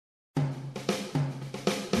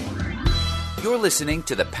You're listening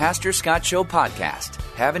to the Pastor Scott Show podcast.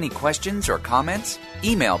 Have any questions or comments?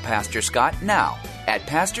 Email Pastor Scott now at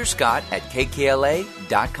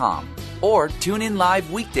pastorscott@kkla.com or tune in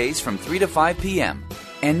live weekdays from 3 to 5 p.m.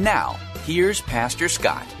 And now, here's Pastor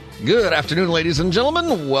Scott. Good afternoon, ladies and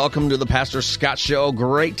gentlemen. Welcome to the Pastor Scott Show.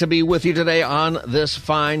 Great to be with you today on this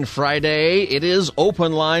fine Friday. It is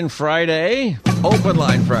Open Line Friday. Open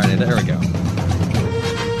Line Friday. There we go.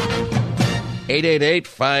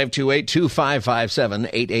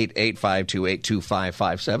 888-528-2557,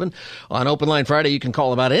 888-528-2557. On Open Line Friday, you can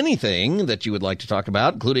call about anything that you would like to talk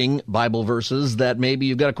about, including Bible verses that maybe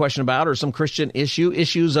you've got a question about or some Christian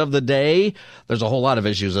issues of the day. There's a whole lot of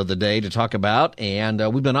issues of the day to talk about, and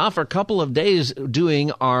we've been off for a couple of days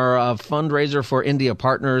doing our fundraiser for India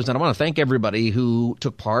Partners, and I want to thank everybody who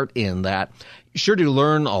took part in that. Sure do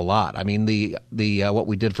learn a lot. I mean, the what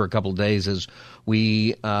we did for a couple of days is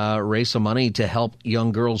we raised some money to help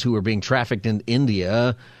young girls who are being trafficked in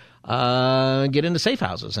India get into safe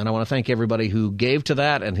houses. And I want to thank everybody who gave to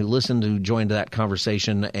that and who listened, who joined that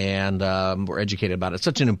conversation and were educated about it. It's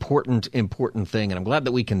such an important thing, and I'm glad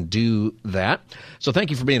that we can do that. So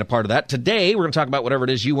thank you for being a part of that. Today, we're going to talk about whatever it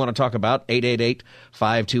is you want to talk about,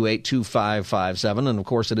 888-528-2557. And, of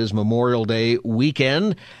course, it is Memorial Day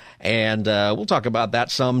weekend. And we'll talk about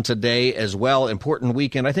that some today as well. Important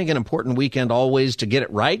weekend. I think an important weekend always to get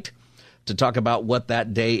it right, to talk about what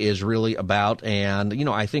that day is really about. And, you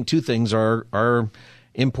know, I think two things are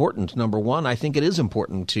important. Number one, I think it is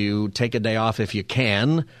important to take a day off if you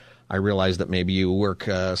can. I realize that maybe you work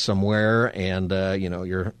somewhere and, you know,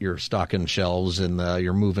 you're stocking shelves and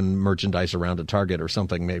you're moving merchandise around to Target or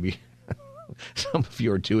something maybe some of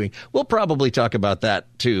you are doing. We'll probably talk about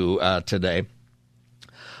that, too, today.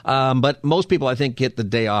 But most people, I think, get the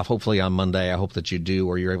day off, hopefully on Monday. I hope that you do,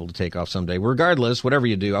 or you're able to take off someday. Regardless, whatever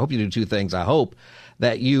you do, I hope you do two things. I hope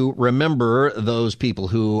that you remember those people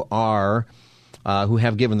who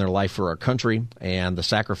have given their life for our country and the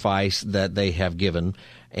sacrifice that they have given,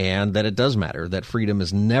 and that it does matter, that freedom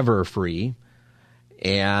is never free.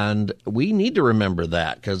 And we need to remember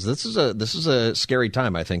that, because this is a scary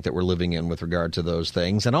time, I think, that we're living in with regard to those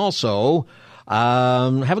things. And also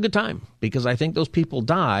have a good time, because I think those people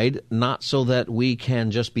died not so that we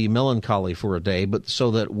can just be melancholy for a day, but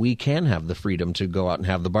so that we can have the freedom to go out and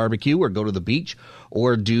have the barbecue or go to the beach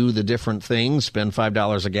or do the different things, spend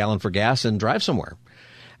 $5 a gallon for gas and drive somewhere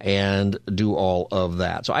and do all of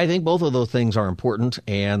that. So I think both of those things are important,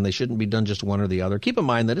 and they shouldn't be done just one or the other. Keep in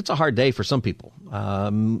mind that it's a hard day for some people.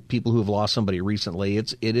 People who have lost somebody recently,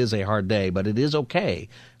 it is a hard day, but it is okay.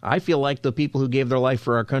 I feel like the people who gave their life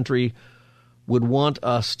for our country would want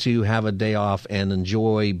us to have a day off and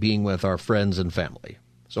enjoy being with our friends and family.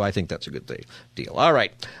 So I think that's a good deal. All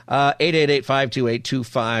right,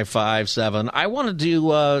 888-528-2557. I wanted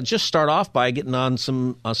to just start off by getting on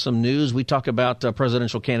some news. We talk about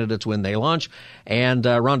presidential candidates when they launch, and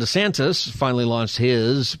Ron DeSantis finally launched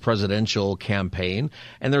his presidential campaign.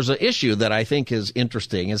 And there's an issue that I think is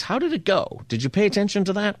interesting, is how did it go? Did you pay attention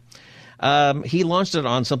to that? He launched it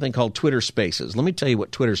on something called Twitter Spaces. Let me tell you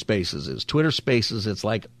what Twitter Spaces is. Twitter Spaces, it's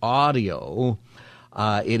like audio.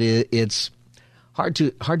 It's hard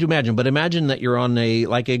to imagine, but imagine that you're on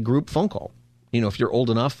a group phone call. You know, if you're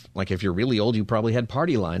old enough, like if you're really old, you probably had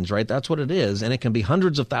party lines, right? That's what it is. And it can be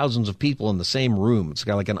hundreds of thousands of people in the same room. It's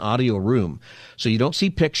got like an audio room. So you don't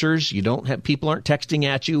see pictures. People aren't texting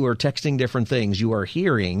at you or texting different things. You are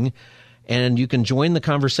hearing, and you can join the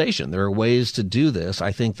conversation. There are ways to do this.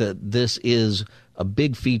 I think that this is a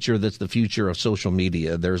big feature that's the future of social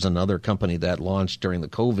media. There's another company that launched during the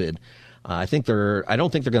COVID. I don't think they're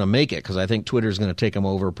going to make it, because I think Twitter's going to take them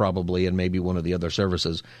over probably, and maybe one of the other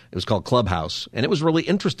services. It was called Clubhouse, and it was really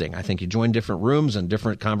interesting. I think you join different rooms and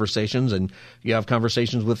different conversations, and you have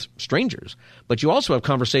conversations with strangers. But you also have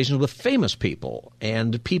conversations with famous people,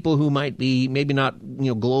 and people who might be maybe not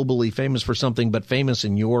globally famous for something, but famous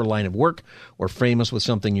in your line of work or famous with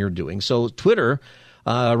something you're doing. So Twitter,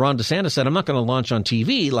 Ron DeSantis said, I'm not going to launch on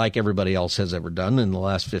TV like everybody else has ever done in the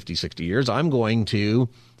last 50, 60 years. I'm going to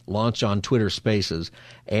launch on Twitter Spaces.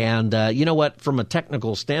 And you know what? From a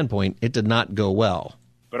technical standpoint, it did not go well.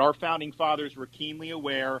 But our founding fathers were keenly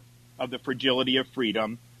aware of the fragility of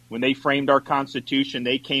freedom. When they framed our Constitution,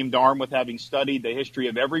 they came armed with having studied the history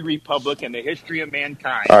of every republic and the history of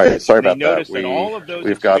mankind. All right, sorry about that.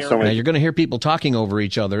 We've got so many. Now, you're going to hear people talking over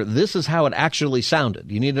each other. This is how it actually sounded.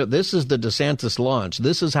 This is the DeSantis launch.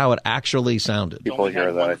 This is how it actually sounded. People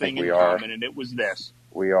here that I think we are. And it was this.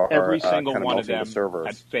 we are every single kind of one of melting them the servers,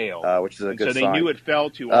 had failed, which is a and good so they sign. knew it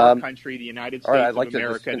fell to our country, the United States all right, I'd of like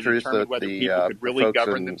America, to to introduce determine whether people could really folks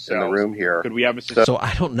govern in themselves. the room here. Could we have a So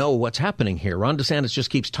I don't know what's happening here. Ron DeSantis just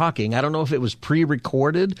keeps talking. I don't know if it was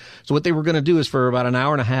pre-recorded. So what they were going to do is for about an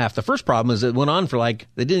hour and a half. The first problem is it went on for they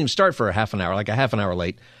didn't even start for a half an hour, like a half an hour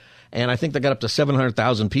late. And I think they got up to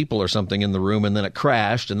 700,000 people or something in the room, and then it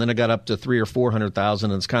crashed, and then it got up to 300,000 or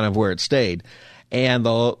 400,000, and it's kind of where it stayed. And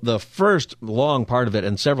the first long part of it,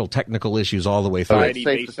 and several technical issues all the way through. It's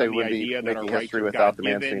safe to say we wouldn't be making history without the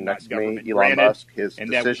man sitting next to me, Elon Musk, his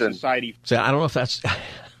decision. So I don't know if that's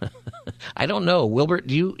I don't know. Wilbert,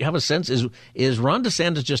 do you have a sense? Is Ron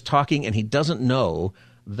DeSantis just talking and he doesn't know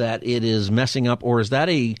that it is messing up, or is that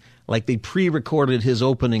they pre-recorded his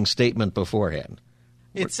opening statement beforehand?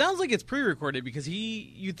 It sounds like it's pre-recorded because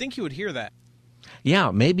you'd think he would hear that.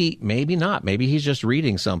 Yeah, maybe not. Maybe he's just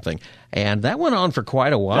reading something. And that went on for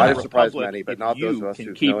quite a while. Might have surprised many, but not those of us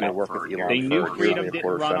who've known and worked with Elon they knew for freedom nearly a didn't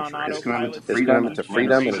quarter run on century. autopilot. His commitment to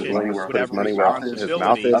freedom and his willingness to put his money where his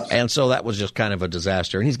mouth is. And so that was just kind of a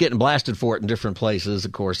disaster. And he's getting blasted for it in different places,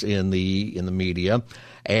 of course, in the media.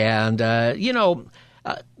 And,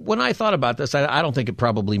 when I thought about this, I don't think it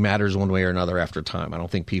probably matters one way or another after time. I don't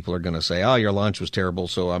think people are going to say, oh, your lunch was terrible,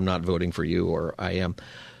 so I'm not voting for you, or I am.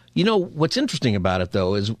 What's interesting about it,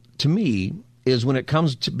 though, is to me, is when it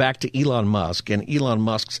comes back to Elon Musk and Elon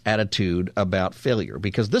Musk's attitude about failure,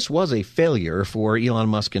 because this was a failure for Elon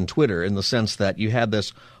Musk and Twitter in the sense that you had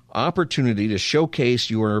this opportunity to showcase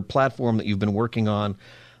your platform that you've been working on,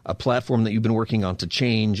 a platform that you've been working on to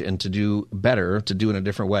change and to do better, to do in a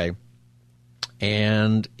different way.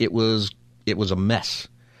 And it was a mess.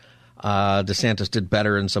 DeSantis did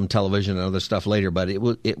better in some television and other stuff later, but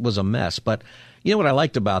it was a mess. But you know what I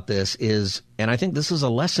liked about this is, and I think this is a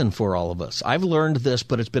lesson for all of us. I've learned this,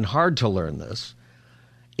 but it's been hard to learn this,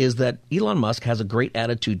 is that Elon Musk has a great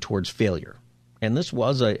attitude towards failure. And this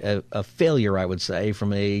was a failure, I would say,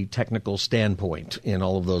 from a technical standpoint in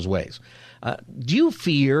all of those ways. Do you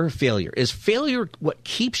fear failure? Is failure what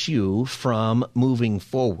keeps you from moving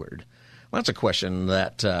forward? Well, that's a question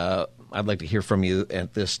that I'd like to hear from you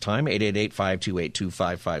at this time,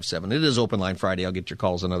 888-528-2557. It is Open Line Friday. I'll get your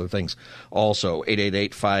calls and other things also,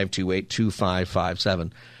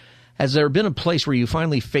 888-528-2557. Has there been a place where you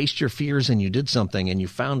finally faced your fears and you did something and you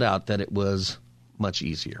found out that it was much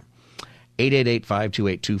easier?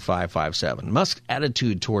 888-528-2557. Musk's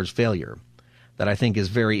attitude towards failure that I think is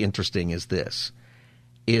very interesting is this,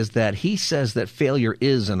 is that he says that failure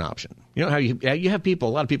is an option. You know how you have people,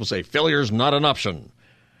 a lot of people say failure is not an option.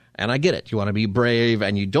 And I get it. You want to be brave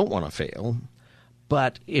and you don't want to fail.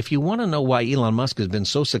 But if you want to know why Elon Musk has been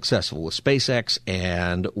so successful with SpaceX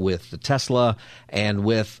and with the Tesla and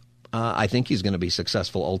with, I think he's going to be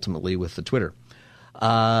successful ultimately with the Twitter,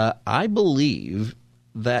 I believe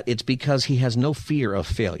that it's because he has no fear of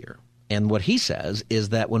failure. And what he says is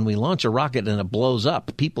that when we launch a rocket and it blows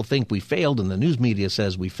up, people think we failed and the news media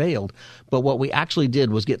says we failed. But what we actually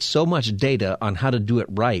did was get so much data on how to do it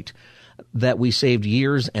right that we saved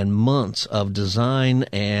years and months of design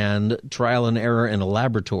and trial and error in a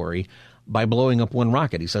laboratory by blowing up one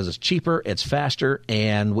rocket. He says it's cheaper, it's faster,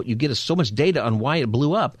 and what you get is so much data on why it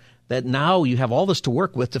blew up that now you have all this to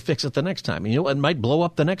work with to fix it the next time. And it might blow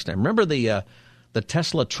up the next time. Remember the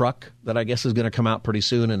Tesla truck that I guess is going to come out pretty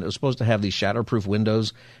soon, and it was supposed to have these shatterproof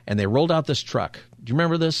windows, and they rolled out this truck. Do you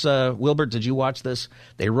remember this, Wilbert? Did you watch this?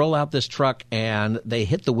 They roll out this truck, and they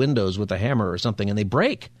hit the windows with a hammer or something, and they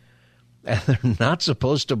break. And they're not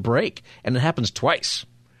supposed to break, and it happens twice.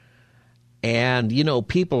 And,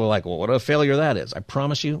 people are like, well, what a failure that is. I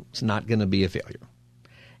promise you, it's not going to be a failure.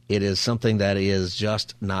 It is something that is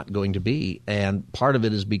just not going to be, and part of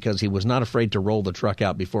it is because he was not afraid to roll the truck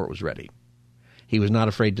out before it was ready. He was not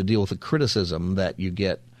afraid to deal with the criticism that you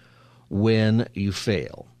get when you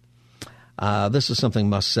fail. This is something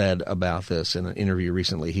Musk said about this in an interview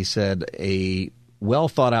recently. He said, a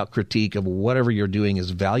well-thought-out critique of whatever you're doing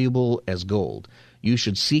is valuable as gold. You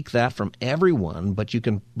should seek that from everyone, but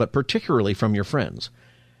particularly from your friends.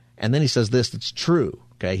 And then he says this, that's true.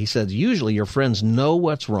 Okay, he says, usually your friends know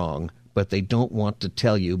what's wrong, but they don't want to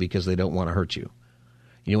tell you because they don't want to hurt you.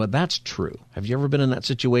 You know what? That's true. Have you ever been in that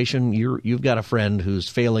situation? You've got a friend who's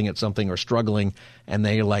failing at something or struggling, and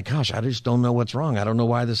they're like, gosh, I just don't know what's wrong. I don't know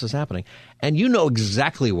why this is happening. And you know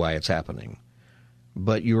exactly why it's happening,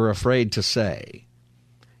 but you're afraid to say.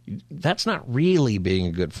 That's not really being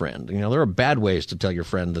a good friend. There are bad ways to tell your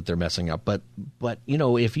friend that they're messing up, but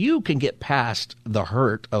if you can get past the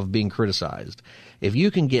hurt of being criticized, if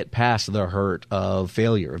you can get past the hurt of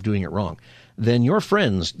failure, of doing it wrong, then your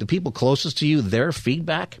friends, the people closest to you, their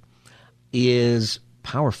feedback is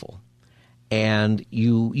powerful. And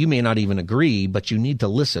you may not even agree, but you need to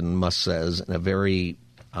listen, Musk says, in a very,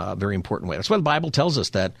 very important way. That's why the Bible tells us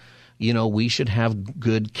that, we should have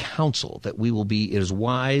good counsel, that we will be as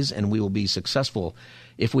wise and we will be successful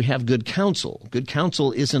if we have good counsel. Good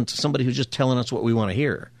counsel isn't somebody who's just telling us what we want to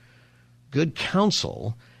hear. Good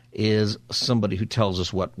counsel is somebody who tells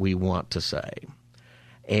us what we want to say.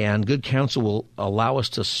 And good counsel will allow us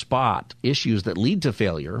to spot issues that lead to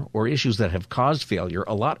failure or issues that have caused failure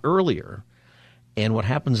a lot earlier. And what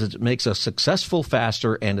happens is it makes us successful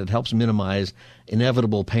faster, and it helps minimize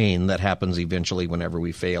inevitable pain that happens eventually whenever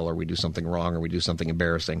we fail or we do something wrong or we do something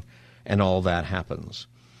embarrassing, and all that happens.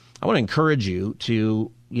 I want to encourage you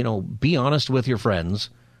to, be honest with your friends,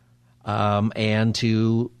 and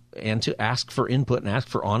to ask for input and ask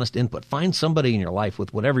for honest input. Find somebody in your life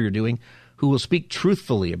with whatever you're doing who will speak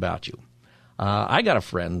truthfully about you. I got a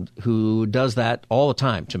friend who does that all the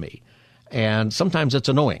time to me. And sometimes it's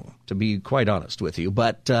annoying, to be quite honest with you.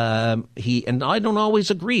 But and I don't always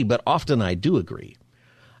agree, but often I do agree.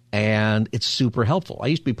 And it's super helpful. I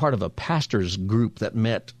used to be part of a pastor's group that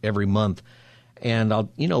met every month. And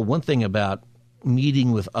one thing about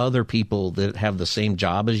meeting with other people that have the same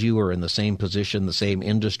job as you or in the same position, the same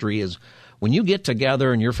industry, is when you get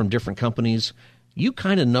together and you're from different companies, you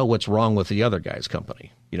kind of know what's wrong with the other guy's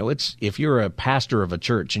company. It's if you're a pastor of a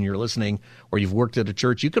church and you're listening, or you've worked at a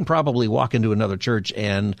church, you can probably walk into another church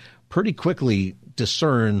and pretty quickly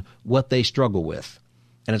discern what they struggle with.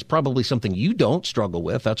 And it's probably something you don't struggle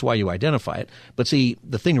with. That's why you identify it. But see,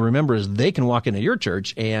 the thing to remember is they can walk into your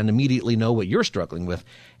church and immediately know what you're struggling with.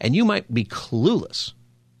 And you might be clueless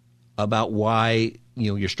about why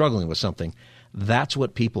you're struggling with something. That's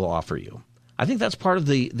what people offer you. I think that's part of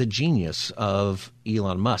the genius of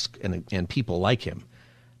Elon Musk and people like him.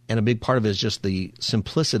 And a big part of it is just the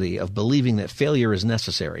simplicity of believing that failure is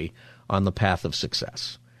necessary on the path of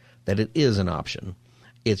success, that it is an option.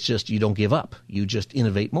 It's just you don't give up. You just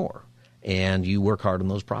innovate more, and you work hard on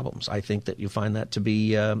those problems. I think that you find that to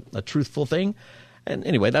be a truthful thing. And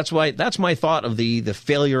anyway, that's my thought of the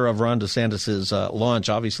failure of Ron DeSantis' launch.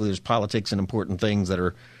 Obviously, there's politics and important things that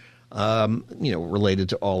are related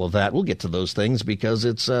to all of that. We'll get to those things because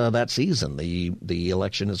it's that season. The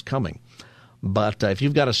election is coming. But if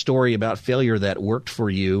you've got a story about failure that worked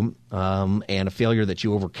for you and a failure that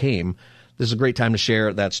you overcame, this is a great time to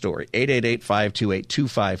share that story.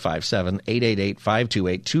 888-528-2557,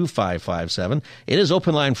 888-528-2557. It is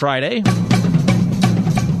Open Line Friday.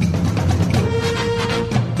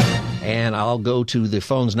 And I'll go to the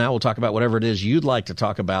phones now. We'll talk about whatever it is you'd like to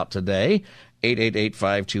talk about today.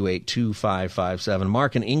 888-528-2557.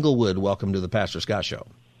 Mark in Inglewood, welcome to the Pastor Scott Show.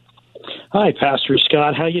 Hi, Pastor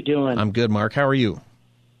Scott. How you doing? I'm good, Mark. How are you?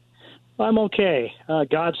 I'm okay.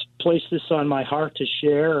 God's placed this on my heart to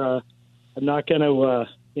share. I'm not going to,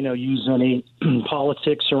 use any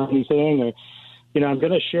politics or anything. I'm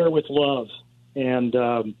going to share with love. And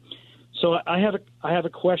so I have a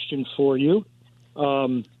question for you.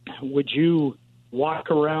 Would you walk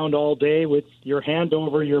around all day with your hand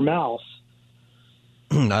over your mouth?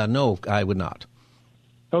 No, I would not.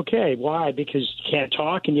 Okay, why? Because you can't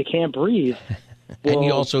talk and you can't breatge. Well, and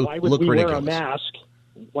you also look ridiculous. Wear a mask?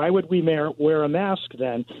 Why would we wear a mask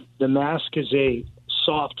then? The mask is a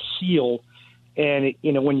soft seal, and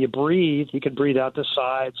when you breathe, you can breathe out the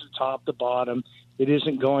sides, the top, the bottom. It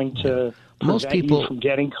isn't going to prevent you from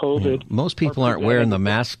getting COVID. Most people aren't wearing the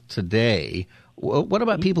mask today. What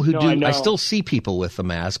about people who do? I still see people with the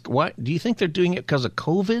mask. Why do you think they're doing it because of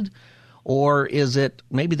COVID? Or is it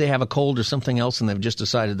maybe they have a cold or something else and they've just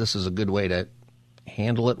decided this is a good way to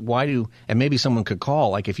handle it? And maybe someone could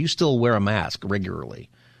call, like if you still wear a mask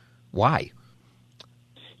regularly, why?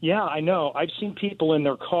 Yeah, I know. I've seen people in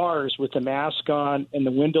their cars with the mask on and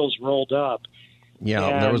the windows rolled up. Yeah,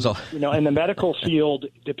 and, there was in the medical field,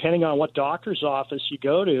 depending on what doctor's office you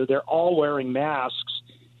go to, they're all wearing masks.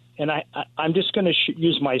 And I'm just going to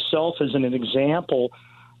use myself as an example.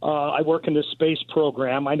 I work in the space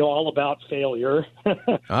program. I know all about failure.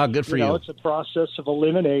 Good for you. It's a process of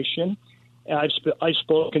elimination. I've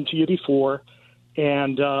spoken to you before.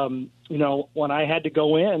 And, when I had to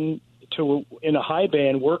go in a high bay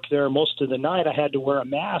and work there most of the night, I had to wear a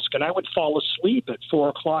mask. And I would fall asleep at 4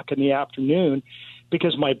 o'clock in the afternoon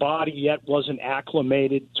because my body yet wasn't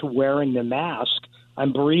acclimated to wearing the mask.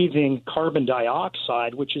 I'm breathing carbon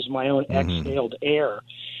dioxide, which is my own exhaled air.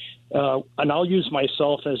 And I'll use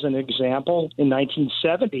myself as an example. In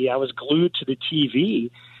 1970, I was glued to the TV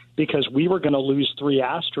because we were going to lose 3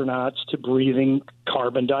 astronauts to breathing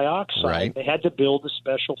carbon dioxide. Right. They had to build a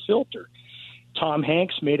special filter. Tom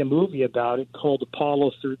Hanks made a movie about it called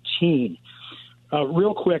Apollo 13.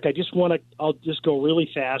 Real quick, I'll just go really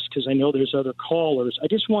fast because I know there's other callers. I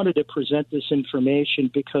just wanted to present this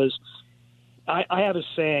information because I have a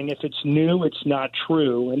saying, if it's new, it's not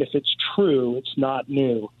true. And if it's true, it's not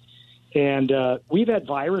new. And we've had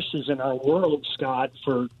viruses in our world, Scott,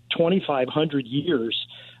 for 2,500 years.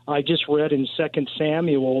 I just read in 2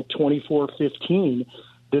 Samuel 24:15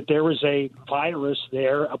 that there was a virus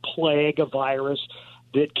there, a plague, a virus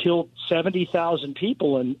that killed 70,000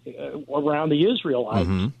 people around the Israelites.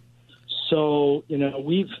 Mm-hmm. So,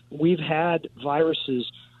 we've had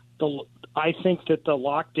viruses. I think that the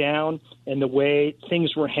lockdown and the way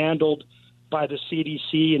things were handled by the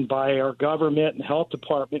CDC and by our government and health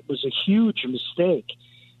department was a huge mistake.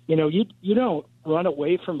 You don't run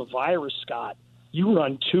away from a virus, Scott. You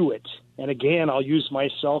run to it. And again, I'll use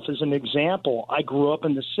myself as an example. I grew up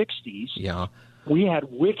in the 60s. Yeah. We had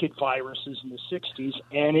wicked viruses in the 60s,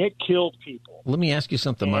 and it killed people. Let me ask you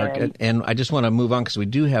something, Mark, and I just want to move on because we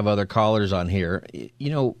do have other callers on here.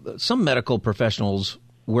 Some medical professionals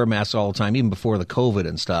wear masks all the time, even before the COVID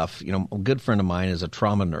and stuff. A good friend of mine is a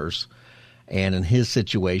trauma nurse, and in his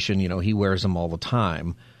situation, he wears them all the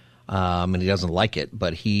time, and he doesn't like it.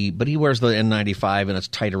 But he wears the N95, and it's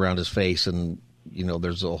tight around his face, and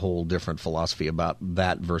there's a whole different philosophy about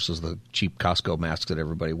that versus the cheap Costco masks that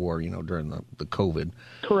everybody wore, during the COVID.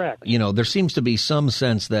 Correct. There seems to be some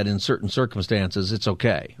sense that in certain circumstances it's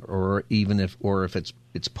okay, or if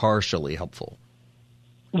it's partially helpful.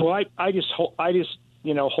 Well, I just hold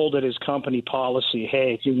it as company policy.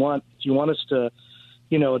 Hey, if you want us to,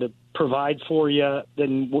 to provide for you,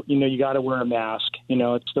 then you got to wear a mask.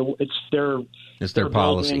 It's their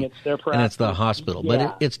policy, it's their practice, and it's the hospital. Yeah.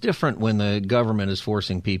 But it's different when the government is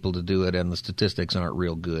forcing people to do it, and the statistics aren't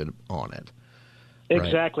real good on it.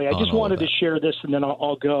 Exactly. Right? I just wanted to share this, and then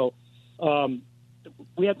I'll go.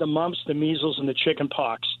 We had the mumps, the measles, and the chicken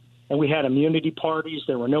pox, and we had immunity parties.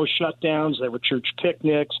 There were no shutdowns. There were church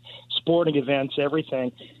picnics, sporting events,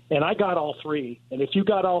 everything. And I got all three. And if you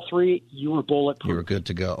got all three, you were bulletproof. You were good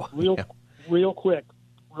to go. Real quick,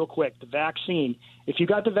 the vaccine. If you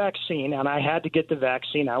got the vaccine, and I had to get the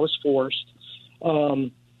vaccine, I was forced, 20%,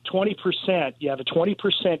 you have a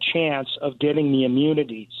 20% chance of getting the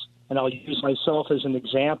immunities. And I'll use myself as an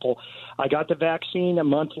example. I got the vaccine a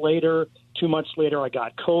month later, 2 months later, I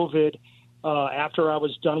got COVID. After I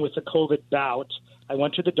was done with the COVID bout, I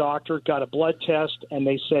went to the doctor, got a blood test, and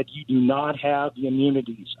they said, you do not have the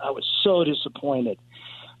immunities. I was so disappointed.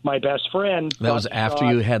 My best friend. That was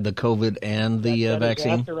after you had the COVID and the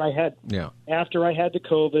vaccine? After I had the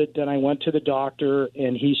COVID, then I went to the doctor,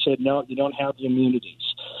 and he said, no, you don't have the immunities.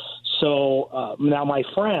 So now my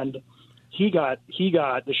friend, he got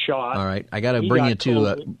the shot. All right, I got to bring you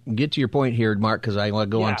to get to your point here, Mark, because I want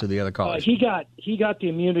to go on to the other callers. He got the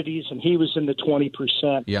immunities, and he was in the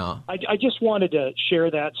 20%. Yeah, I just wanted to share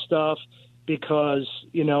that stuff because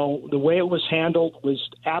the way it was handled was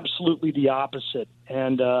absolutely the opposite.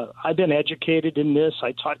 And I've been educated in this.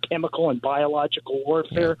 I taught chemical and biological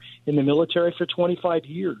warfare in the military for 25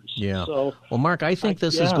 years. Yeah. So, well, Mark, I think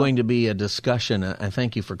this is going to be a discussion. And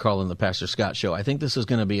thank you for calling the Pastor Scott Show. I think this is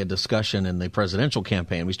going to be a discussion in the presidential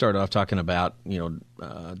campaign. We started off talking about,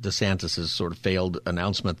 DeSantis' sort of failed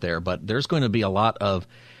announcement there. But there's going to be a lot of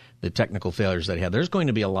the technical failures that he had. There's going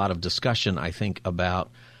to be a lot of discussion, I think, about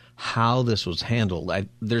how this was handled.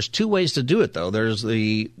 There's two ways to do it, though. There's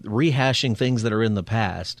the rehashing things that are in the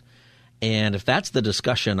past. And if that's the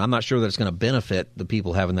discussion, I'm not sure that it's going to benefit the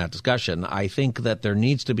people having that discussion. I think that there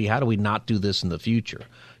needs to be, how do we not do this in the future?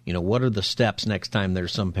 What are the steps next time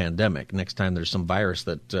there's some pandemic, next time there's some virus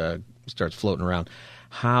that starts floating around?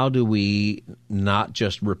 How do we not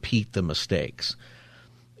just repeat the mistakes?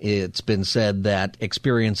 It's been said that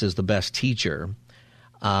experience is the best teacher.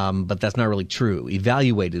 But that's not really true.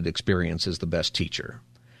 Evaluated experience is the best teacher.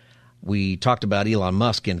 We talked about Elon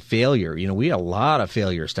Musk and failure. We had a lot of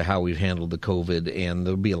failures to how we've handled the COVID, and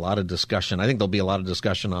there'll be a lot of discussion. I think there'll be a lot of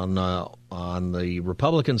discussion on the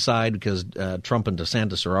Republican side because Trump and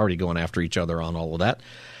DeSantis are already going after each other on all of that.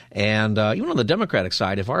 And even on the Democratic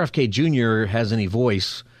side, if RFK Jr. has any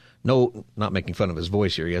voice, no, not making fun of his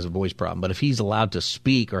voice here. He has a voice problem. But if he's allowed to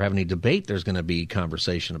speak or have any debate, there's going to be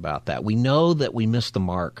conversation about that. We know that we missed the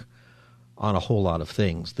mark on a whole lot of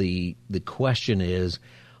things. The question is,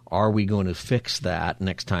 are we going to fix that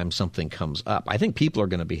next time something comes up? I think people are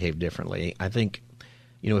going to behave differently. I think,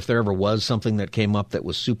 if there ever was something that came up that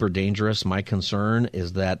was super dangerous, my concern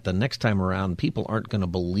is that the next time around, people aren't going to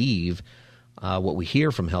believe what we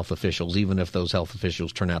hear from health officials, even if those health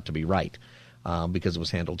officials turn out to be right. because it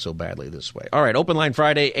was handled so badly this way. All right, Open Line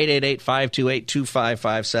Friday,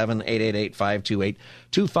 888-528-2557,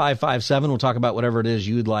 888-528-2557. We'll talk about whatever it is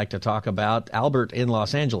you'd like to talk about. Albert in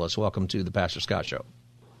Los Angeles, welcome to the Pastor Scott Show.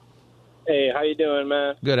 Hey, how you doing,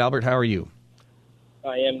 man? Good, Albert. How are you?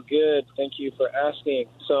 I am good. Thank you for asking.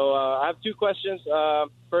 So I have two questions.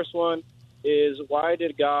 First one is, why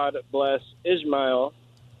did God bless Ishmael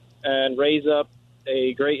and raise up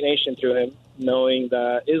a great nation through him, knowing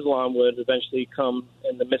that Islam would eventually come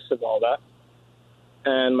in the midst of all that?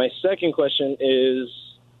 And my second question is,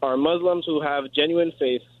 are Muslims who have genuine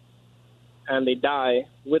faith and they die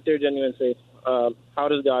with their genuine faith, how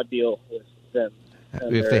does God deal with them?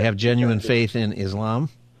 If they have genuine faith in Islam,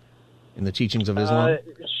 in the teachings of Islam?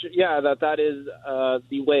 Yeah, that is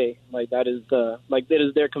the way. That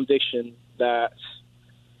is their conviction that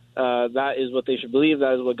that is what they should believe.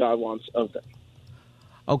 That is what God wants of them.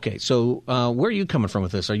 Okay, so where are you coming from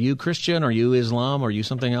with this? Are you Christian? Are you Islam? Are you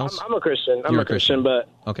something else? I'm a Christian. I'm You're a Christian, but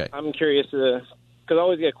okay. I'm curious because I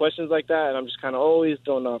always get questions like that, and I'm just kind of always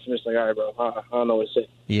thrown off. I'm just like, all right, bro, I don't know what to say.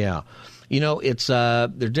 Yeah. It's there are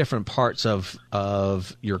different parts of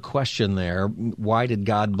your question there. Why did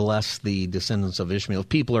God bless the descendants of Ishmael? If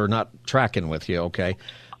people are not tracking with you, okay,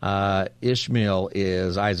 Ishmael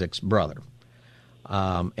is Isaac's brother.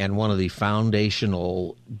 And one of the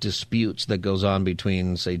foundational disputes that goes on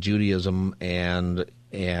between, say, Judaism and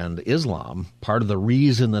Islam, part of the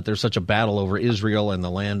reason that there's such a battle over Israel and the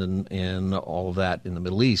land and all of that in the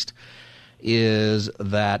Middle East, is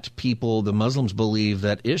that the Muslims believe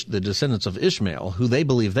that the descendants of Ishmael, who they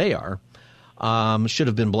believe they are, should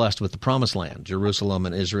have been blessed with the promised land, Jerusalem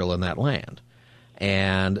and Israel and that land.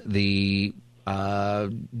 And the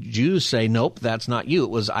Jews say, nope, that's not you. It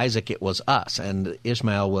was Isaac, it was us. And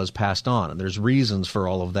Ishmael was passed on. And there's reasons for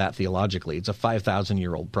all of that theologically. It's a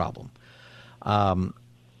 5,000-year-old problem.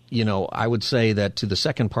 I would say that to the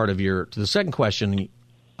second question,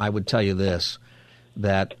 I would tell you this,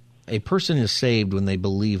 that a person is saved when they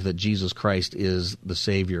believe that Jesus Christ is the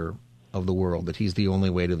Savior of the world, that he's the only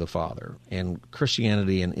way to the Father. And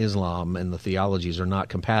Christianity and Islam and the theologies are not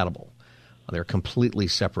compatible. They're completely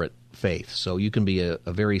separate faiths. So you can be a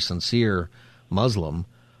very sincere Muslim,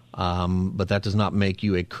 but that does not make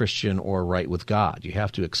you a Christian or right with God. You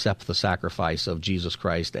have to accept the sacrifice of Jesus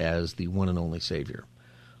Christ as the one and only Savior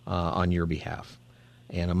on your behalf.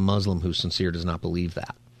 And a Muslim who's sincere does not believe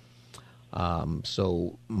that.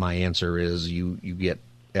 So my answer is you get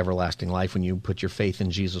everlasting life when you put your faith in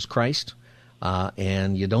Jesus Christ,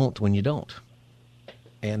 and you don't when you don't.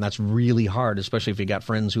 And that's really hard, especially if you got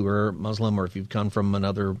friends who are Muslim or if you've come from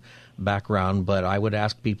another background. But I would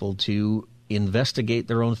ask people to investigate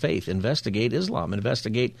their own faith, investigate Islam,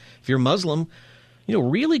 investigate, if you're Muslim,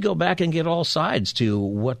 really go back and get all sides to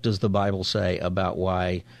what does the Bible say about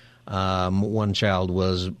why one child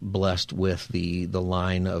was blessed with the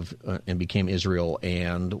line of and became Israel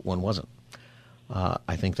and one wasn't.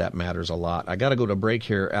 I think that matters a lot. I got to go to break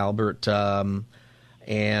here, Albert, and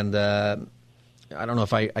I don't know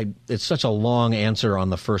if it's such a long answer on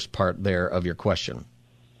the first part there of your question,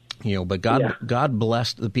 but God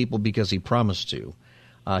blessed the people because he promised to.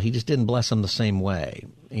 He just didn't bless them the same way,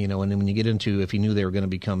 and then when you get into if he knew they were going to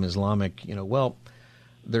become Islamic,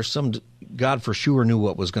 there's some, God for sure knew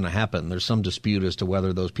what was going to happen. There's some dispute as to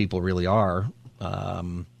whether those people really are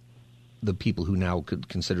the people who now could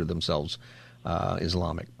consider themselves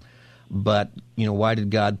Islamic. But, why did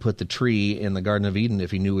God put the tree in the Garden of Eden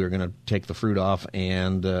if he knew we were going to take the fruit off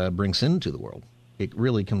and bring sin to the world? It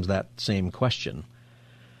really comes that same question.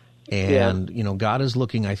 And, God is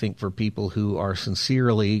looking, I think, for people who are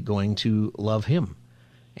sincerely going to love him.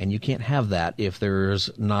 And you can't have that if there's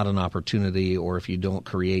not an opportunity or if you don't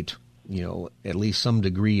create, at least some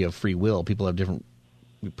degree of free will. People have different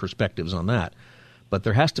perspectives on that. But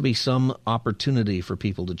there has to be some opportunity for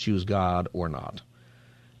people to choose God or not.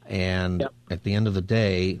 And at the end of the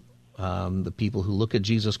day, the people who look at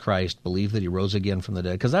Jesus Christ believe that he rose again from the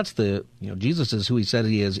dead. Because that's Jesus is who he said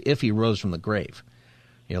he is if he rose from the grave.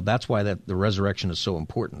 That's why the resurrection is so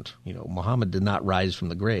important. Muhammad did not rise from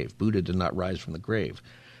the grave. Buddha did not rise from the grave.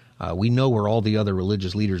 We know where all the other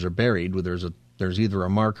religious leaders are buried. There's either a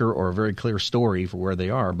marker or a very clear story for where they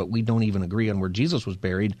are, but we don't even agree on where Jesus was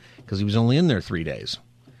buried because he was only in there 3 days.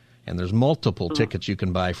 And there's multiple tickets you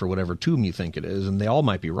can buy for whatever tomb you think it is, and they all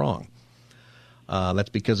might be wrong. That's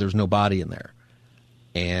because there's no body in there.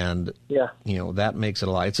 And that makes it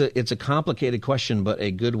a lot. It's a complicated question, but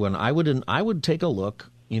a good one. I would take a look,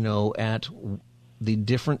 at the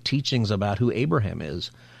different teachings about who Abraham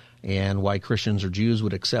is and why Christians or Jews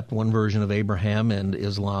would accept one version of Abraham and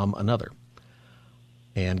Islam another,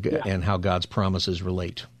 and how God's promises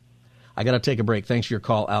relate. I got to take a break. Thanks for your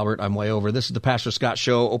call, Albert. I'm way over. This is the Pastor Scott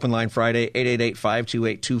Show, Open Line Friday,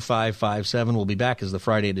 888-528-2557. We'll be back as the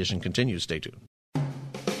Friday edition continues. Stay tuned.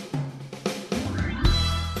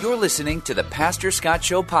 You're listening to the Pastor Scott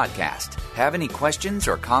Show podcast. Have any questions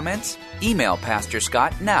or comments? Email Pastor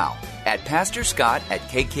Scott now at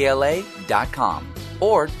pastorscott@kkla.com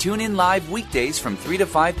or tune in live weekdays from 3 to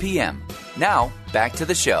 5 p.m. Now, back to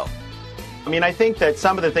the show. I mean, I think that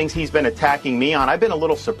some of the things he's been attacking me on, I've been a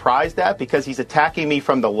little surprised at because he's attacking me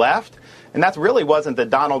from the left. And that really wasn't the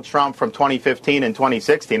Donald Trump from 2015 and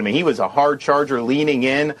 2016. I mean, he was a hard charger leaning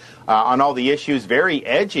in on all the issues, very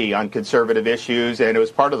edgy on conservative issues, and it was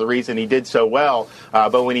part of the reason he did so well.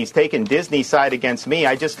 But when he's taken Disney's side against me,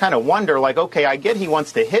 I just kind of wonder, like, okay, I get he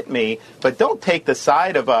wants to hit me, but don't take the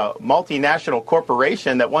side of a multinational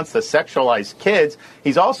corporation that wants to sexualize kids.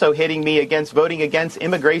 He's also hitting me against voting against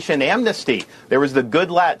immigration amnesty. There was the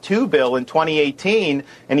Goodlatte 2 bill in 2018,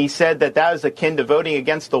 and he said that that was akin to voting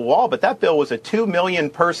against the wall, but that bill was a 2 million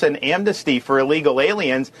person amnesty for illegal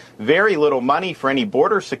aliens, very little money for any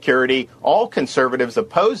border security. All conservatives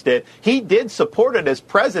opposed it. He did support it as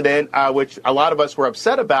president, which a lot of us were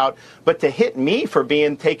upset about, but to hit me for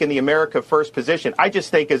being taking the America First position, I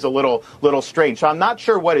just think is a little strange. So I'm not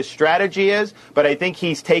sure what his strategy is, but I think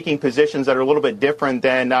he's taking positions that are a little bit different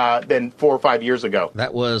than 4 or 5 years ago.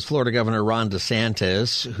 That was Florida Governor Ron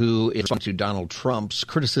DeSantis, who is responding to Donald Trump's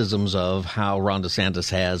criticisms of how Ron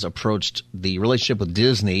DeSantis has approached the relationship with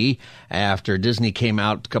Disney after Disney came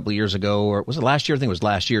out a couple of years ago, or was it last year? I think it was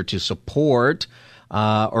last year, to support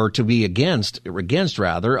or to be against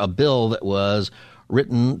rather, a bill that was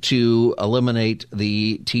written to eliminate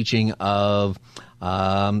the teaching of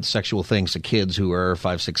sexual things to kids who are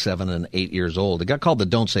 5, 6, 7, and 8 years old. It got called the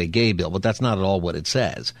Don't Say Gay bill, but that's not at all what it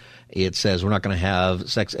says. It says we're not going to have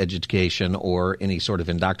sex education or any sort of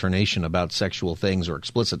indoctrination about sexual things or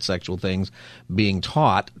explicit sexual things being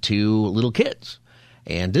taught to little kids.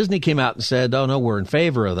 And Disney came out and said, oh, no, we're in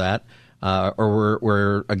favor of that, or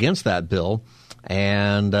we're against that bill.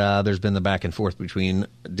 And there's been the back and forth between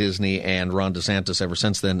Disney and Ron DeSantis ever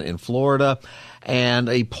since then in Florida. And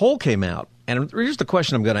a poll came out. And here's the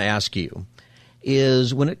question I'm going to ask you,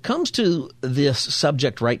 is when it comes to this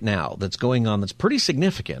subject right now that's going on that's pretty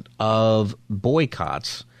significant of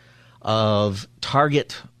boycotts of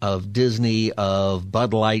Target, of Disney, of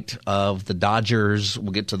Bud Light, of the Dodgers,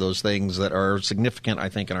 we'll get to those things that are significant, I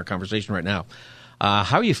think, in our conversation right now.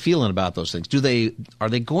 How are you feeling about those things? Are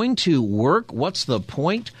they going to work? What's the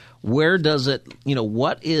point? Where does it,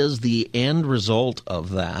 what is the end result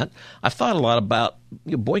of that? I've thought a lot about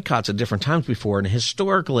boycotts at different times before, and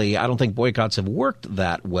historically, I don't think boycotts have worked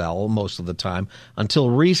that well most of the time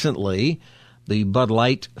until recently. The Bud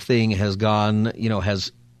Light thing has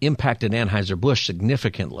has impacted Anheuser-Busch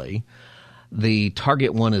significantly. The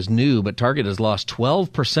Target one is new, but Target has lost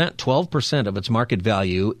 12% of its market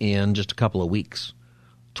value in just a couple of weeks.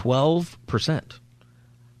 12%.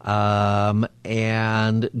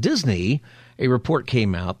 And Disney, a report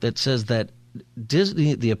came out that says that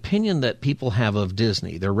Disney, the opinion that people have of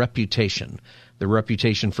Disney, their reputation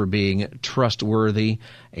for being trustworthy,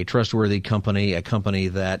 a trustworthy company, a company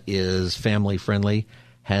that is family friendly,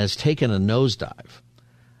 has taken a nosedive.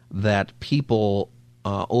 That people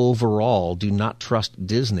overall do not trust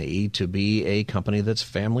Disney to be a company that's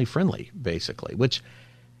family friendly, basically, which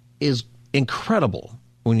is incredible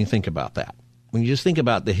when you think about that. When you just think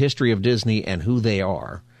about the history of Disney and who they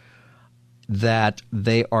are, that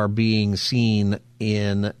they are being seen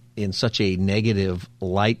in such a negative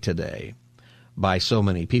light today by so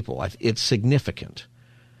many people. It's significant.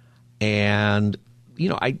 And,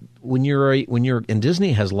 when you're and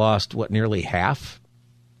Disney has lost nearly half.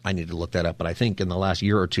 I need to look that up, but I think in the last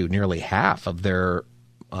year or two, nearly half of their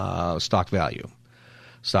stock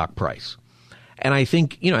price. And I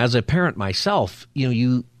think, as a parent myself,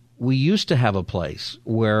 we used to have a place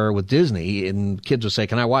where with Disney, and kids would say,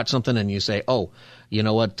 "Can I watch something?" And you say, "Oh, you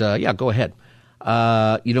know what? Yeah, go ahead."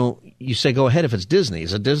 You say, "Go ahead if it's Disney."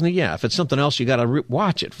 Is it Disney? Yeah. If it's something else, you got to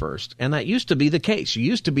watch it first. And that used to be the case. You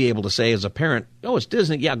used to be able to say as a parent, "Oh, it's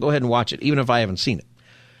Disney. Yeah, go ahead and watch it, even if I haven't seen it."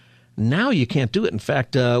 Now you can't do it. In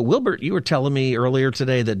fact, Wilbert, you were telling me earlier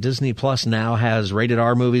today that Disney Plus now has rated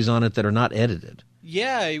R movies on it that are not edited.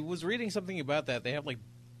 Yeah, I was reading something about that. They have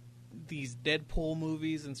these Deadpool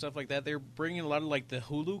movies and stuff like that. They're bringing a lot of the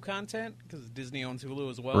Hulu content because Disney owns Hulu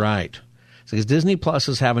as well. Right. Because Disney Plus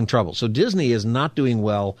is having trouble. So Disney is not doing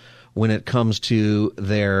well when it comes to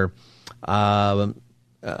their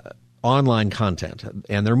online content,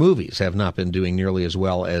 and their movies have not been doing nearly as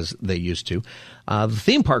well as they used to. The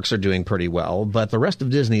theme parks are doing pretty well, but the rest of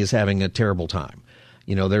Disney is having a terrible time.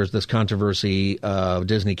 there's this controversy of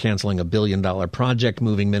Disney canceling $1 billion project,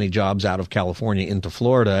 moving many jobs out of California into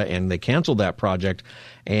Florida, and they canceled that project.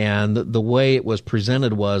 And the way it was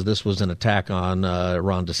presented was this was an attack on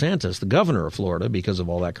Ron DeSantis, the governor of Florida, because of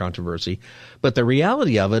all that controversy. But the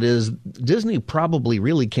reality of it is Disney probably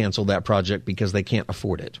really canceled that project because they can't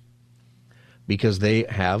afford it, because they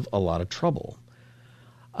have a lot of trouble.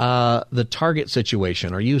 The Target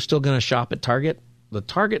situation. Are you still going to shop at Target? The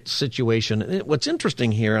Target situation, what's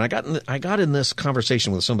interesting here, and I got in this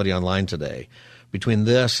conversation with somebody online today between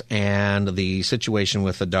this and the situation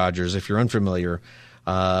with the Dodgers, if you're unfamiliar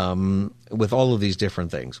with all of these different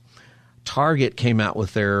things. Target came out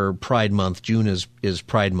with their Pride Month. June is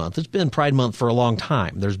Pride Month. It's been Pride Month for a long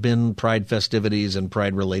time. There's been Pride festivities and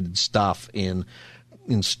Pride-related stuff in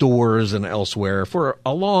stores and elsewhere for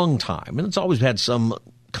a long time. And it's always had some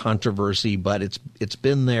controversy, but it's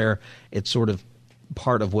been there. It's sort of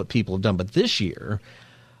part of what people have done. But this year,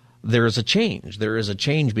 there is a change. There is a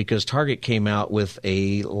change because Target came out with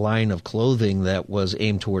a line of clothing that was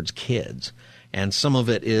aimed towards kids. And some of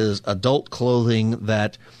it is adult clothing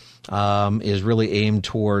that is really aimed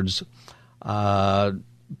towards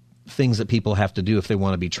things that people have to do if they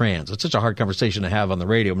want to be trans. It's such a hard conversation to have on the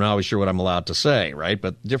radio. I'm not always sure what I'm allowed to say, right?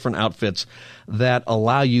 But different outfits that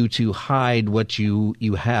allow you to hide what you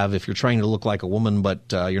have if you're trying to look like a woman, but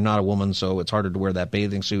you're not a woman, so it's harder to wear that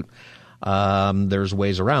bathing suit. There's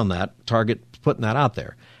ways around that. Target's putting that out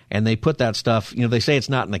there. And they put that stuff, they say it's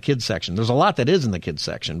not in the kids section. There's a lot that is in the kids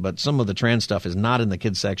section, but some of the trans stuff is not in the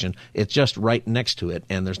kids section. It's just right next to it,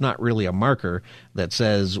 and there's not really a marker that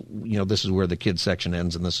says, this is where the kids section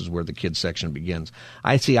ends and this is where the kids section begins.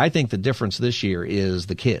 I think the difference this year is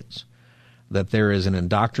the kids, that there is an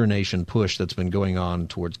indoctrination push that's been going on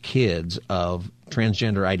towards kids of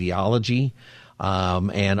transgender ideology,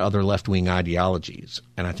 and other left-wing ideologies.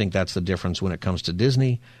 And I think that's the difference when it comes to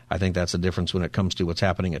Disney. I think that's the difference when it comes to what's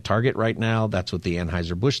happening at Target right now. That's what the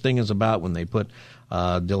Anheuser-Busch thing is about when they put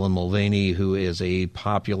Dylan Mulvaney, who is a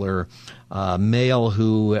popular male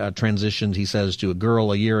who transitioned, he says, to a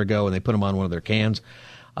girl a year ago, and they put him on one of their cans.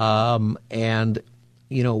 I'm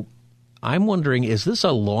wondering, is this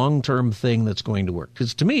a long-term thing that's going to work?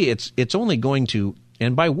 Because to me, it's only going to,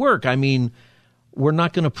 and by work, I mean, we're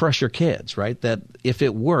not going to pressure kids, right? That if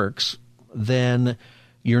it works, then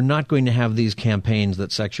you're not going to have these campaigns that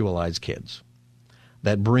sexualize kids,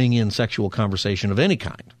 that bring in sexual conversation of any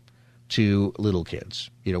kind to little kids.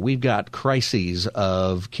 We've got crises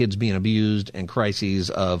of kids being abused and crises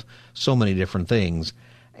of so many different things,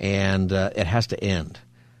 and it has to end.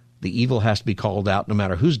 The evil has to be called out no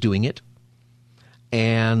matter who's doing it.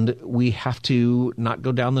 And we have to not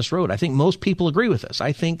go down this road. I think most people agree with this.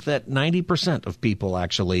 I think that 90% of people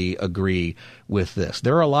actually agree with this.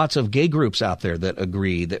 There are lots of gay groups out there that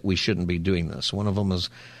agree that we shouldn't be doing this. One of them is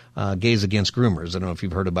Gays Against Groomers. I don't know if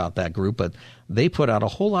you've heard about that group, but they put out a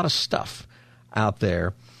whole lot of stuff out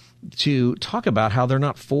there to talk about how they're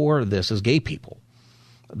not for this as gay people.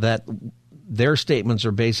 That their statements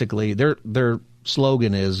are basically, their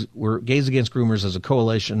slogan is, we're Gays Against Groomers as a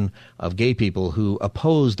coalition of gay people who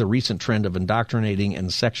oppose the recent trend of indoctrinating and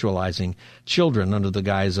sexualizing children under the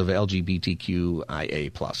guise of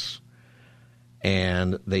LGBTQIA+.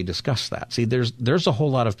 And they discuss that. See, there's a whole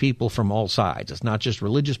lot of people from all sides. It's not just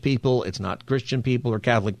religious people. It's not Christian people or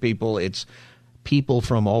Catholic people. It's people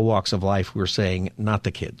from all walks of life who are saying, not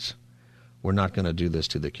the kids. We're not going to do this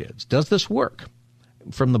to the kids. Does this work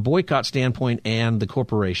from the boycott standpoint and the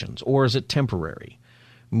corporations, or is it temporary?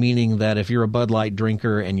 Meaning that if you're a Bud Light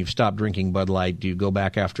drinker and you've stopped drinking Bud Light, do you go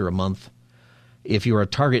back after a month? If you're a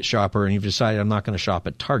Target shopper and you've decided, I'm not going to shop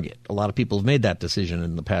at Target, a lot of people have made that decision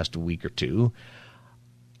in the past week or two.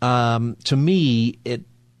 To me, it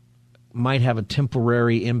might have a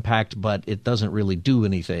temporary impact, but it doesn't really do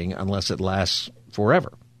anything unless it lasts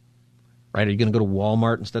forever. Right? Are you going to go to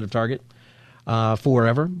Walmart instead of Target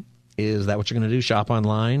forever? Is that what you're going to do? Shop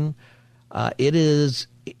online? It is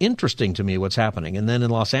interesting to me what's happening. And then in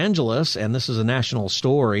Los Angeles, and this is a national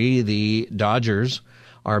story, the Dodgers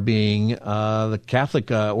are being, the Catholic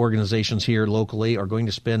organizations here locally are going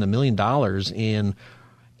to spend $1 million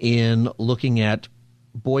in looking at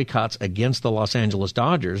boycotts against the Los Angeles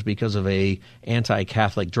Dodgers because of a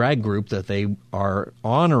anti-Catholic drag group that they are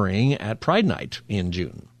honoring at Pride Night in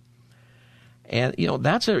June. And,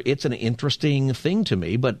 it's an interesting thing to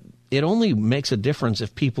me, but it only makes a difference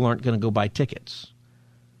if people aren't going to go buy tickets.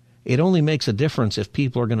 It only makes a difference if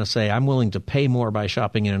people are going to say, I'm willing to pay more by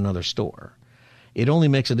shopping in another store. It only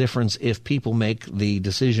makes a difference if people make the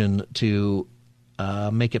decision to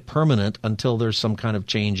make it permanent until there's some kind of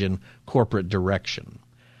change in corporate direction.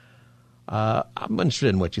 I'm interested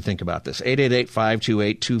in what you think about this.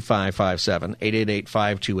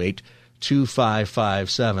 888-528-2557,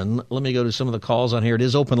 888-528-2557. Let me go to some of the calls on here. It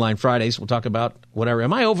is Open Line Fridays. We'll talk about whatever.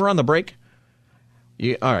 Am I over on the break?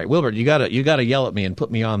 All right, Wilbert, you gotta yell at me and put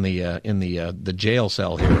me on in the jail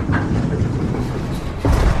cell here.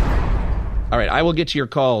 All right, I will get to your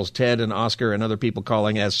calls, Ted and Oscar and other people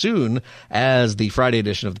calling, as soon as the Friday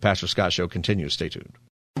edition of the Pastor Scott Show continues. Stay tuned.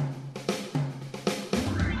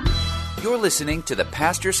 You're listening to the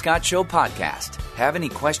Pastor Scott Show podcast. Have any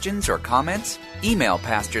questions or comments? Email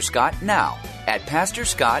Pastor Scott now at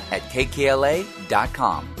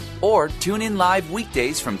pastorscott@kkla.com or tune in live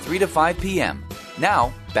weekdays from 3 to 5 p.m.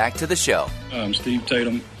 Now, back to the show. I'm Steve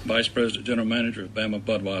Tatum, Vice President General Manager of Bama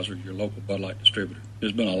Budweiser, your local Bud Light distributor.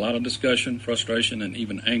 There's been a lot of discussion, frustration, and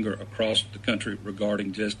even anger across the country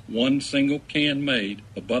regarding just one single can made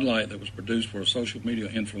of Bud Light that was produced for a social media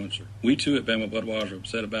influencer. We too at Bama Budweiser are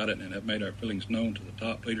upset about it and have made our feelings known to the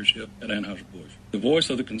top leadership at Anheuser-Busch. The voice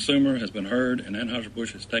of the consumer has been heard and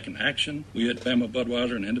Anheuser-Busch has taken action. We at Bama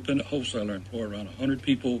Budweiser, an independent wholesaler, employ around 100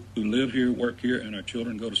 people who live here, work here, and our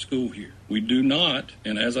children go to school here. We do not,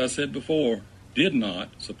 and as I said before, did not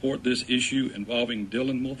support this issue involving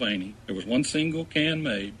Dylan Mulvaney. There was one single can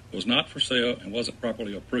made, was not for sale, and wasn't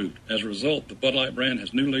properly approved. As a result, the Bud Light brand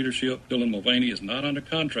has new leadership. Dylan Mulvaney is not under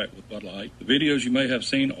contract with Bud Light. The videos you may have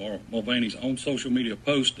seen are Mulvaney's own social media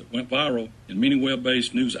posts that went viral, and many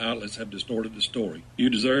web-based news outlets have distorted the story. You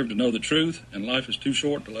deserve to know the truth, and life is too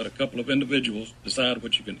short to let a couple of individuals decide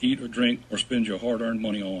what you can eat or drink or spend your hard-earned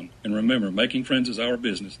money on. And remember, making friends is our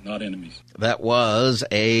business, not enemies. That was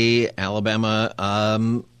a Alabama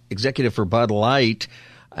executive for Bud Light,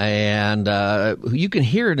 and you can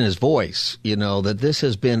hear it in his voice, that this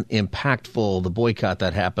has been impactful, the boycott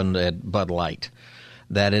that happened at Bud Light,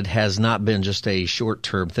 that it has not been just a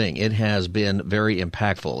short-term thing. It has been very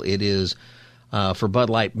impactful. It is, for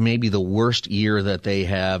Bud Light, maybe the worst year that they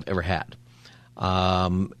have ever had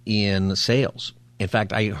in sales. In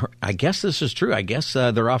fact, I guess this is true. I guess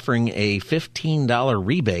they're offering a $15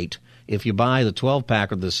 rebate if you buy the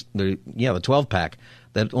 12-pack or the 12-pack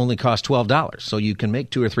that only costs $12. So you can make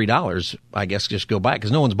 $2 or $3, I guess, just go buy it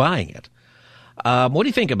because no one's buying it. What do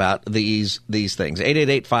you think about these things?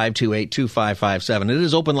 888-528-2557. It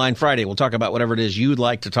is Open Line Friday. We'll talk about whatever it is you'd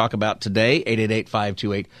like to talk about today.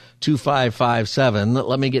 888-528-2557.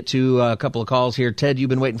 Let me get to a couple of calls here. Ted, you've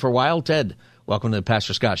been waiting for a while. Ted, welcome to the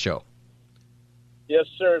Pastor Scott Show. Yes,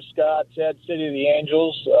 sir, Scott. Ted, City of the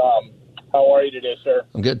Angels. How are you today, sir?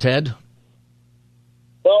 I'm good, Ted.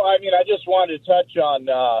 Well, I just wanted to touch on,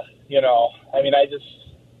 how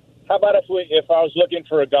about if I was looking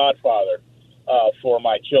for a godfather for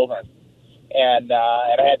my children, and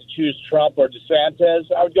I had to choose Trump or DeSantis,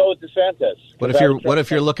 I would go with DeSantis. What if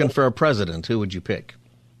you're looking for a president? Who would you pick?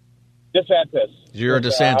 DeSantis. You're a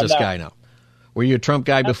DeSantis guy now. Were you a Trump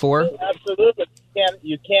guy before? Absolutely.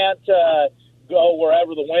 You can't go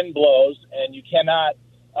wherever the wind blows, and you cannot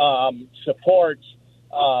support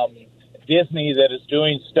Disney that is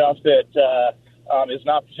doing stuff that is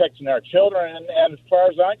not protecting our children. And as far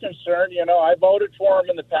as I'm concerned, I voted for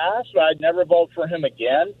him in the past, but I'd never vote for him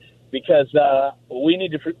again because we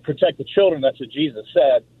need to protect the children. That's what Jesus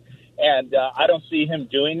said. And I don't see him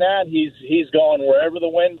doing that. He's going wherever the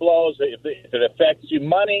wind blows. If it affects you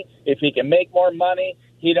money, if he can make more money,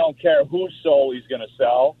 he don't care whose soul he's going to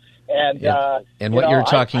sell. And what you're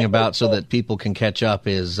talking about, so that people can catch up,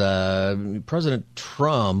 is President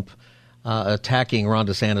Trump attacking Ron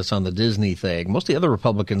DeSantis on the Disney thing. Most of the other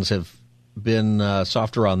Republicans have been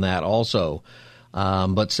softer on that also,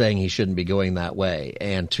 but saying he shouldn't be going that way.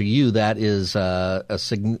 And to you, that is a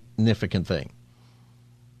significant thing.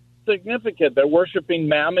 Significant. They're worshiping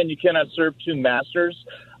mammon. You cannot serve two masters.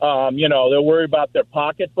 They're worried about their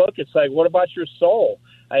pocketbook. It's like, what about your soul?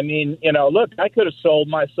 Look, I could have sold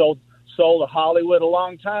my soul to Hollywood a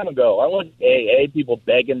long time ago. I went to AA, people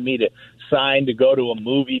begging me to sign to go to a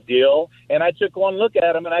movie deal, and I took one look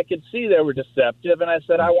at them, and I could see they were deceptive, and I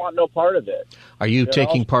said, I want no part of it. Are you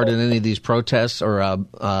taking part in any of these protests or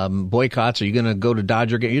boycotts? Are you going to go to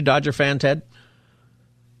Dodger game? Are you a Dodger fan, Ted?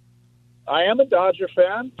 I am a Dodger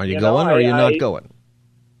fan. Are you going or are you not going?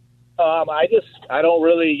 I don't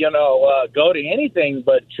really, go to anything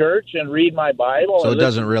but church and read my Bible. So it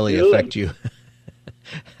doesn't really affect you.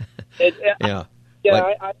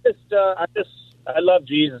 I love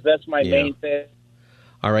Jesus. That's my main thing.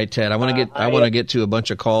 All right, Ted. I want to get to a bunch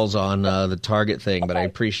of calls on the Target thing, but I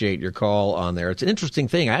appreciate your call on there. It's an interesting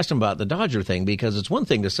thing. I asked him about the Dodger thing because it's one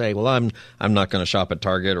thing to say, well, I'm not going to shop at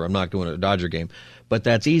Target or I'm not going to a Dodger game, but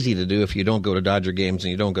that's easy to do if you don't go to Dodger games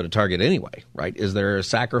and you don't go to Target anyway, right? Is there a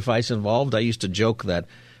sacrifice involved? I used to joke that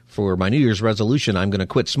for my New Year's resolution, I'm going to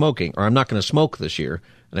quit smoking, or I'm not going to smoke this year.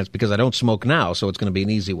 And that's because I don't smoke now, so it's going to be an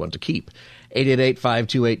easy one to keep.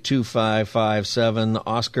 888-528-2557.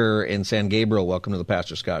 Oscar in San Gabriel, welcome to the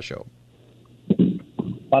Pastor Scott Show.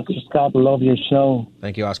 Pastor Scott, love your show.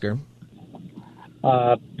 Thank you, Oscar.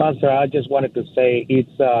 Pastor, I just wanted to say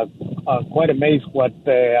it's quite amazing what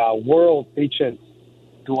the world teaches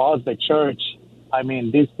to us, the church. I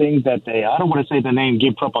mean, these things that I don't want to say the name,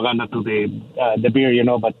 give propaganda to the beer,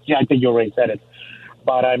 but yeah, I think you already said it.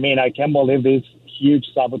 But I mean, I can't believe this huge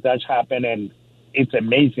sabotage happened, and it's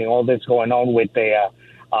amazing all this going on with the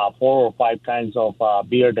 4 or 5 kinds of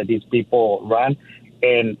beer that these people run.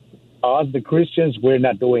 And us, the Christians, we're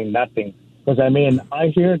not doing nothing. Because, I mean, I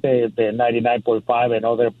hear the 99.5 and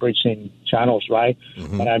other preaching channels, right?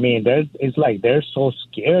 Mm-hmm. But, I mean, it's like they're so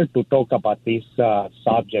scared to talk about this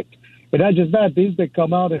subject. But not just that, these they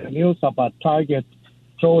come out in the news about Target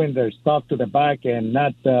throwing their stuff to the back and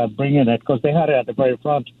not bringing it because they had it at the very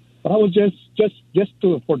front. But I was just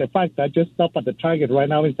for the fact that I just stopped at the Target right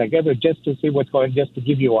now in San Gabriel just to see what's going, just to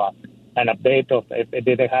give you an update of if it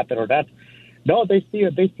did happen or not. No, they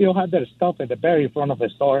still have their stuff at the very front of the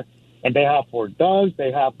store. And they have for dogs,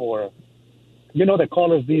 they have for, they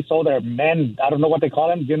call us these other men, I don't know what they call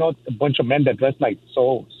them, a bunch of men that dress like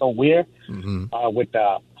so weird with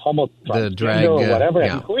the drag or whatever.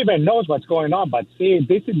 Yeah. And who even knows what's going on? But see,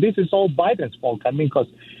 this is all Biden's fault. I mean, because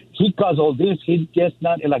he caused all this. He's just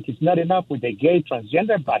not, it's not enough with the gay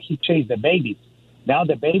transgender, but he chased the babies. Now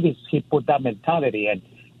the babies, he put that mentality and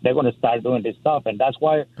they're going to start doing this stuff, and that's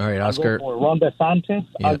why all right, Oscar. I go for Ron DeSantis.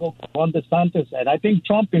 Yeah. I go for Ron DeSantis, and I think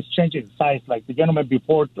Trump is changing sides, like the gentleman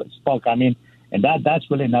before spoke. I mean, and that's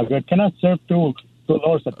really not good. Cannot serve two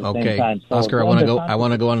lords at the same time. So Oscar, I want to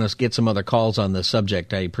go on and get some other calls on this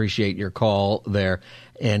subject. I appreciate your call there.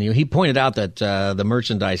 And he pointed out that the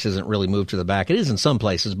merchandise isn't really moved to the back. It is in some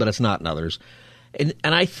places, but it's not in others. And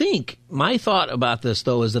I think my thought about this,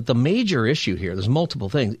 though, is that the major issue here, there's multiple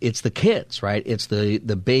things. It's the kids, right? It's the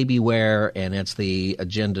baby wear, and it's the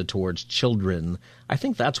agenda towards children. I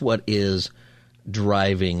think that's what is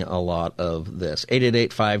driving a lot of this.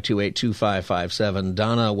 888-528-2557.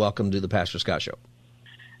 Donna, welcome to the Pastor Scott Show.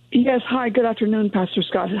 Yes, hi. Good afternoon, Pastor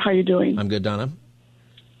Scott. How are you doing? I'm good, Donna.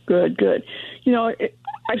 Good.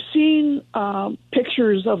 I've seen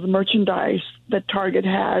pictures of the merchandise that Target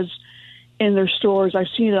has in their stores. I've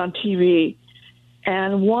seen it on TV.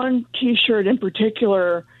 And one T-shirt in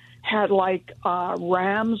particular had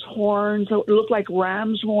ram's horns. It looked like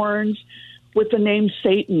ram's horns with the name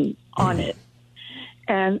Satan on it.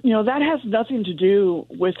 And, that has nothing to do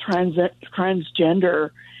with transgender.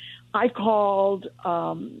 I called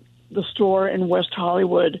the store in West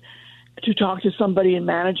Hollywood to talk to somebody in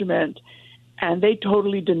management, and they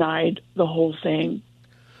totally denied the whole thing.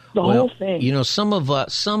 Whole thing. Some of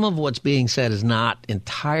what's being said is not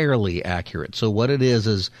entirely accurate. So what it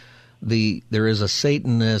is there is a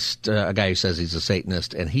Satanist, a guy who says he's a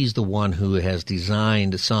Satanist, and he's the one who has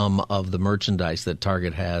designed some of the merchandise that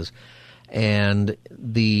Target has. And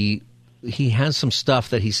he has some stuff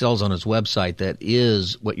that he sells on his website that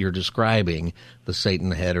is what you're describing, the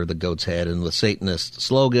Satan head or the goat's head, and the Satanist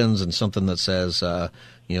slogans, and something that says,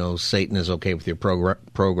 Satan is okay with your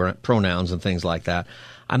pronouns and things like that.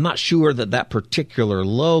 I'm not sure that particular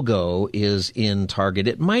logo is in Target.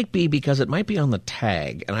 It might be because it might be on the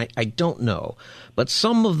tag, and I don't know. But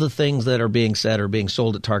some of the things that are being said or being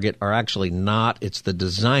sold at Target are actually not. It's the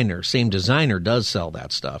designer. Same designer does sell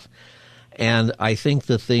that stuff. And I think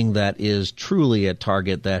the thing that is truly at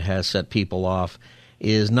Target that has set people off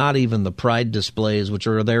is not even the pride displays, which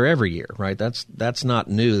are there every year, right? That's not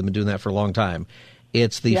new. They've been doing that for a long time.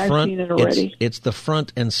 It's the front. It's the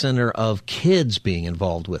front and center of kids being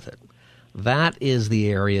involved with it. That is the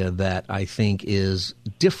area that I think is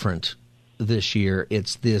different this year.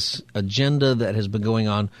 It's this agenda that has been going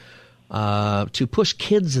on to push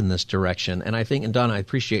kids in this direction. And I think, and Donna, I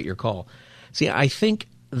appreciate your call. See, I think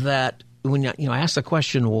that when I ask the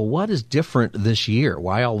question, well, what is different this year?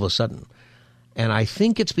 Why all of a sudden? And I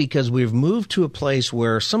think it's because we've moved to a place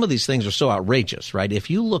where some of these things are so outrageous, right?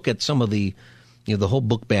 If you look at some of the whole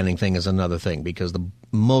book banning thing is another thing, because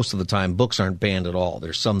most of the time books aren't banned at all.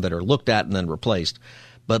 There's some that are looked at and then replaced.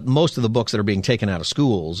 But most of the books that are being taken out of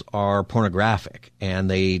schools are pornographic,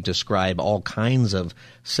 and they describe all kinds of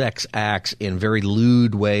sex acts in very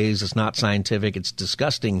lewd ways. It's not scientific. It's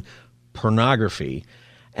disgusting pornography.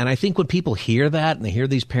 And I think when people hear that, and they hear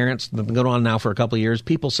these parents that have been going on now for a couple of years,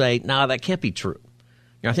 people say, no, that can't be true.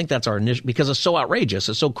 I think that's our initial, because it's so outrageous,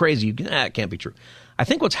 it's so crazy, it can't be true. I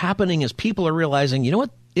think what's happening is people are realizing, you know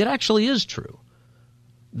what, it actually is true.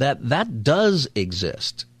 That does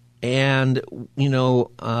exist. And,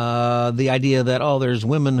 the idea that, there's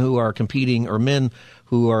women who are competing, or men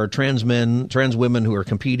who are trans women who are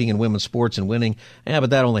competing in women's sports and winning. Yeah, but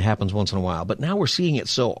that only happens once in a while. But now we're seeing it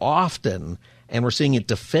so often, and we're seeing it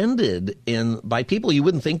defended by people you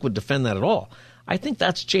wouldn't think would defend that at all. I think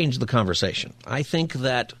that's changed the conversation. I think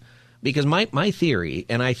that, because my theory,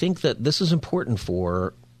 and I think that this is important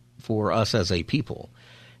for us as a people,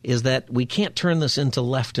 is that we can't turn this into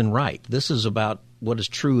left and right. This is about what is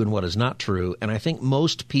true and what is not true. And I think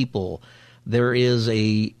most people, there is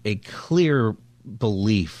a clear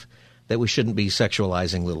belief that we shouldn't be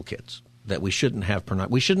sexualizing little kids, that we shouldn't have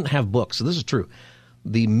we shouldn't have books. So this is true.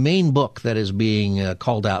 The main book that is being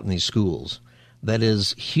called out in these schools, that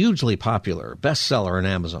is hugely popular, bestseller on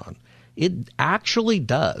Amazon, it actually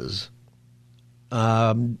does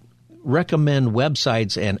recommend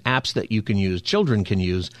websites and apps that you can use, children can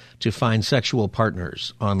use, to find sexual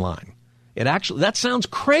partners online. That sounds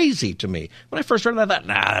crazy to me. When I first read it, I thought,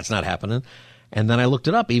 that's not happening. And then I looked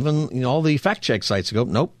it up. Even all the fact check sites go,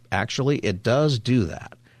 nope, actually it does do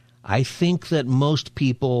that. I think that most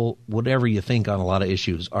people, whatever you think on a lot of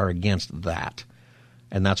issues, are against that.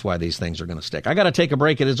 And that's why these things are going to stick. I got to take a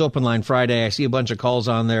break. It is Open Line Friday. I see a bunch of calls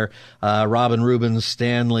on there. Robin, Rubens,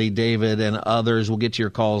 Stanley, David, and others. We'll get to your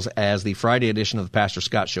calls as the Friday edition of the Pastor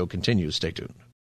Scott Show continues. Stay tuned.